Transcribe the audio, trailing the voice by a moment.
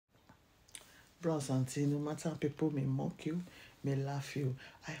Bros and tea, no matter how people may mock you, may laugh you,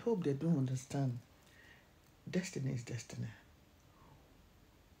 I hope they don't understand. Destiny is destiny.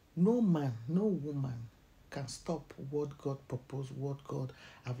 No man, no woman can stop what God proposed, what God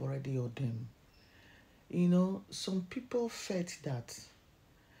have already ordained. You know, some people felt that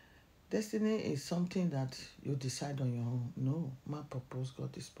destiny is something that you decide on your own. No, man propose,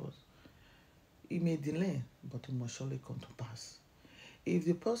 God dispose. It may delay, but it must surely come to pass. If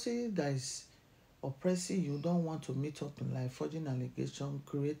the person that is oppressing you don't want to meet up in life, forging allegation,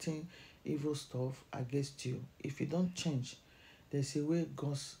 creating evil stuff against you, if you don't change, there's a way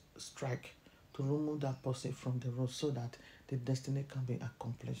God's strike to remove that person from the road so that the destiny can be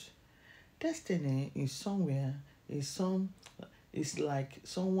accomplished. Destiny is somewhere, is like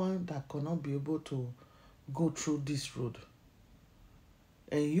someone that cannot be able to go through this road.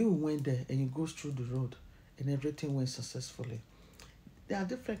 And you went there and you go through the road and everything went successfully. There are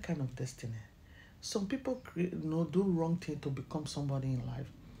different kind of destiny. Some people do wrong thing to become somebody in life.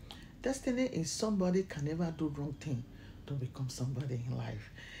 Destiny is somebody can never do wrong thing to become somebody in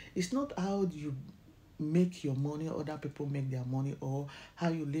life. It's not how you make your money, other people make their money, or how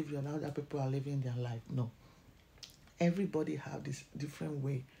you live your life, other people are living their life. No. Everybody have this different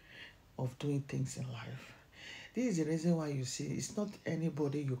way of doing things in life. This is the reason why you see it's not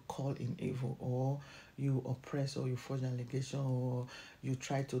anybody you call in evil or you oppress or you forge allegation or you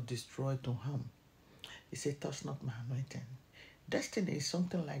try to destroy to harm. He said, touch not my anointing. Destiny is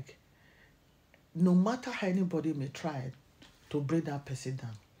something like no matter how anybody may try to break that person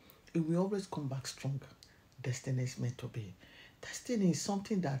down, it will always come back stronger. Destiny is meant to be. Destiny is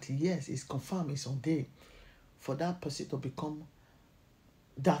something that, yes, is confirmed, it's ordained for that person to become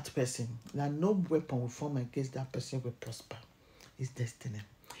that person. That no weapon will form against that person will prosper. It's destiny.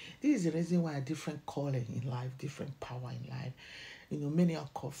 This is the reason why a different calling in life, different power in life. You know, many are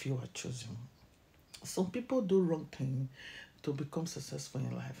called, few are chosen. Some people do wrong thing to become successful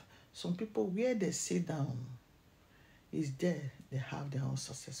in life. Some people, where they sit down, is there they have their own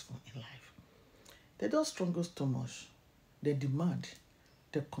successful in life. They don't struggle too much. They demand,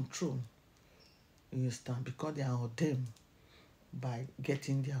 they control. You understand? Because they are ordained by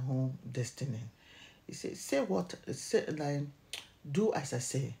getting their own destiny. He says, like, do as I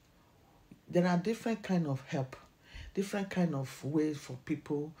say. There are different kind of help, different kind of ways for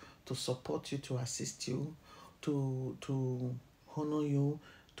people to support you, to assist you, to honor you,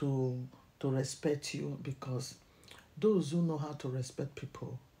 to respect you, because those who know how to respect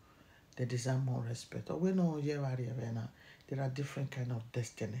people, they deserve more respect. Or we know there are different kind of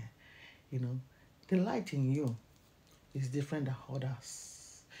destiny. You know, the light in you is different than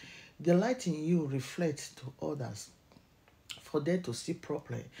others. The light in you reflects to others for them to see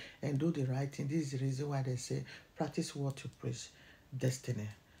properly and do the right thing. This is the reason why they say, practice what you preach, destiny.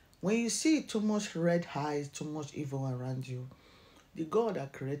 When you see too much red eyes, too much evil around you, the God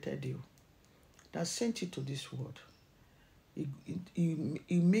that created you, that sent you to this world, he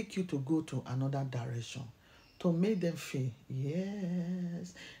make you to go to another direction, to make them feel,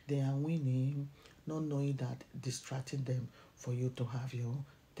 yes, they are winning, not knowing that distracting them for you to have your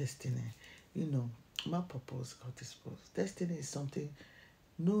destiny. You know, my purpose, God dispose. Destiny is something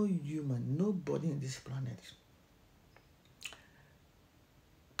no human, nobody in this planet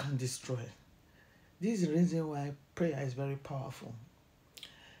can destroy. This is the reason why prayer is very powerful.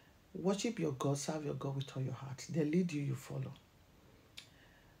 Worship your God, serve your God with all your heart. They lead you, you follow.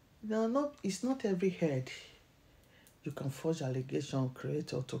 Now, it's not every head you can forge allegation,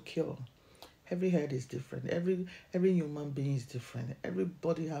 create, or to kill. Every head is different. Every human being is different.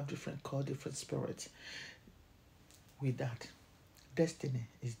 Everybody have different call, different spirits. With that, destiny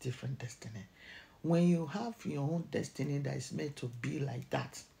is different destiny. When you have your own destiny that is meant to be like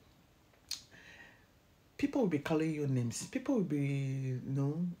that, people will be calling you names. People will be,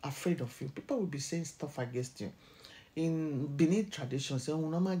 afraid of you. People will be saying stuff against you. In Benin tradition, say,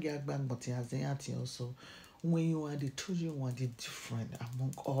 also, when you are the chosen one, the different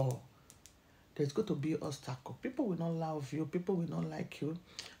among all, there's going to be obstacle. People will not love you. People will not like you.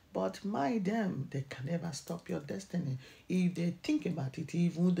 But mind them, they can never stop your destiny. If they think about it,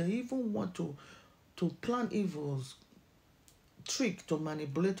 even they even want to plan evils, trick, to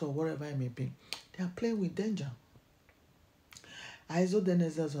manipulate, or whatever it may be, they are playing with danger.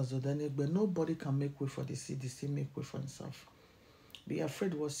 But nobody can make way for the sea make way for himself. Be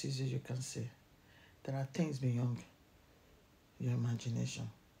afraid what sees you can say. There are things beyond your imagination.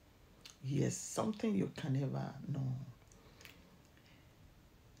 Yes, something you can never know.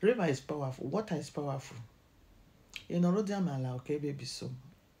 River is powerful. Water is powerful. In Orodiamala, okay, baby, so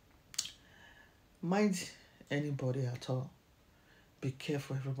mind anybody at all. Be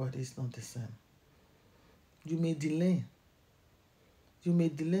careful, everybody is not the same. You may delay. You may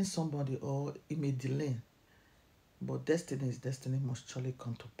delay somebody or it may delay. But destiny is destiny must surely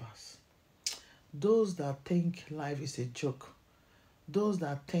come to pass. Those that think life is a joke, those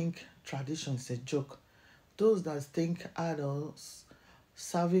that think tradition is a joke, those that think adults,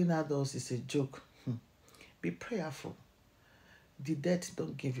 serving adults is a joke, be prayerful. The dead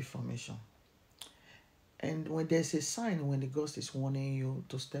don't give information. And when there's a sign when the ghost is warning you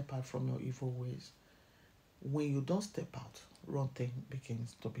to step out from your evil ways, when you don't step out, wrong thing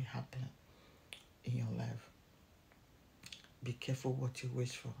begins to be happening in your life. Be careful what you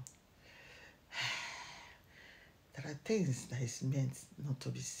wish for. There are things that is meant not to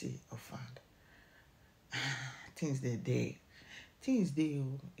be seen or found. Things they things they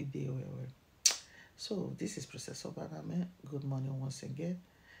well. So this is Princess Obaname. Good morning once again.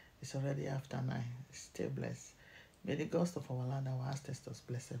 It's already after 9. Stay blessed. May the ghost of our land, our ancestors,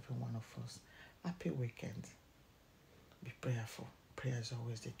 bless every one of us. Happy weekend. Be prayerful. Prayer is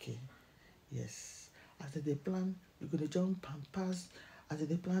always the key. Yes. As they plan, you're gonna jump and pass. As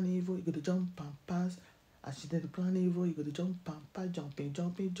they plan evil, you're gonna jump and pass. As they plan evil, you're gonna jump and pass, jumping,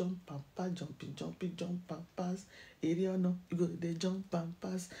 jump and pass, jumping, jump and pass. Area no, you go they jump and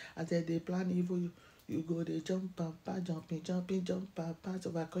pass. As they plan evil, you go they jump and pass, jumping, jump and pass.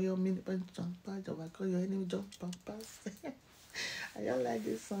 Overcome your mini jump pass, overcome your enemy, jump and pass. I don't like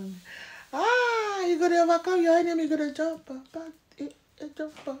this song. You gonna overcome your enemy, you gonna jump and pass,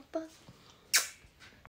 jump and pass.